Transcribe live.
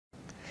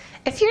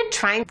If you're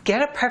trying to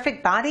get a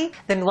perfect body,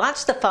 then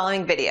watch the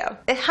following video.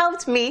 It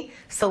helped me,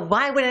 so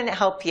why wouldn't it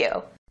help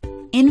you?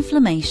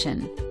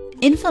 Inflammation.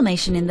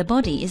 Inflammation in the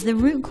body is the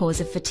root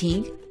cause of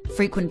fatigue,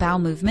 frequent bowel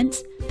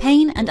movements,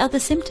 pain and other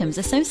symptoms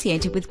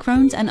associated with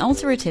Crohn's and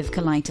ulcerative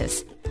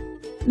colitis.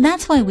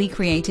 That's why we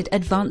created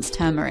Advanced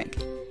Turmeric,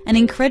 an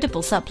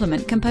incredible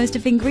supplement composed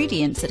of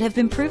ingredients that have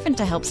been proven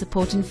to help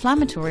support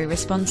inflammatory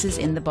responses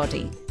in the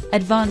body.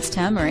 Advanced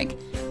Turmeric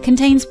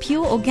contains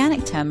pure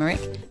organic turmeric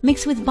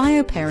mixed with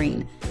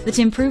Bioperine that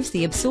improves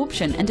the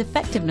absorption and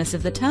effectiveness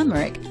of the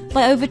turmeric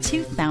by over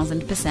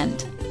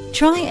 2,000%.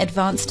 Try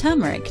Advanced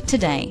Turmeric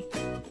today.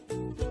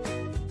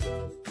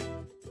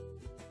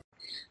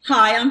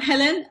 Hi, I'm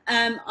Helen.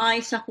 I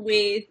suffer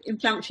with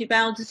inflammatory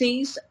bowel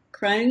disease,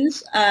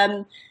 Crohn's.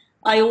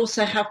 I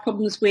also have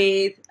problems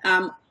with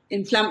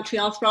inflammatory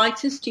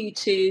arthritis due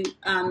to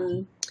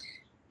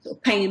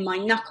pain in my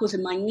knuckles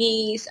and my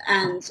knees,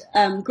 and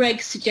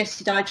Greg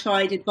suggested I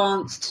tried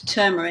Advanced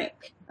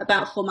Turmeric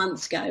about 4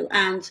 months ago,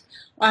 and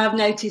I have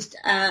noticed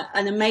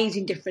an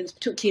amazing difference,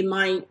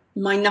 particularly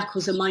in my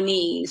knuckles and my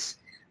knees.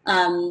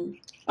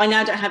 I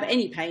now don't have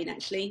any pain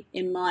actually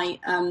in my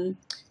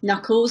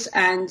knuckles,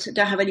 and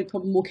don't have any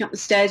problem walking up the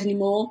stairs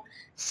anymore.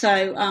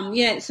 So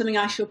yeah, it's something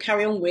I shall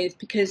carry on with,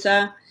 because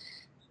it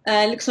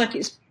looks like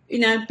it's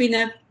been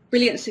a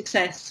brilliant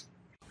success.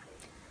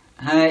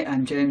 Hi,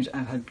 I'm James.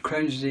 I've had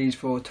Crohn's disease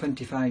for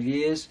 25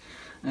 years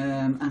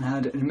and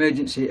had an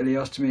emergency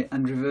ileostomy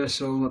and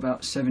reversal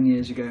about 7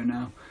 years ago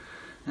now.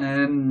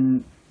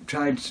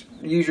 Tried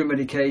usual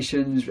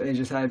medications,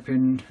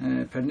 azathioprine,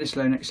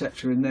 prednisolone,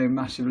 etc., with no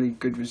massively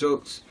good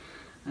results.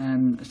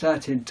 I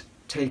started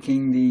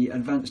taking the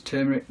Advanced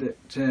Turmeric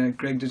that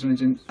Greg does on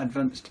his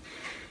Advanced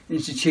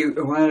Institute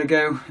a while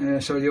ago, the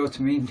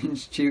Autoimmune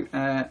Institute,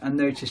 and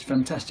noticed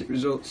fantastic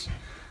results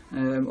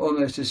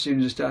almost as soon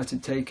as I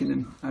started taking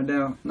them. I've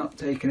now not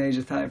taken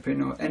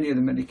azathioprine or any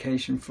other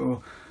medication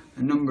for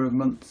a number of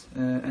months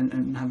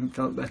and haven't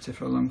felt better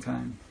for a long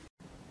time.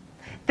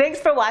 Thanks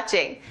for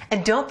watching,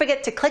 and don't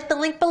forget to click the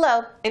link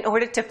below in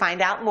order to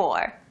find out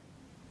more.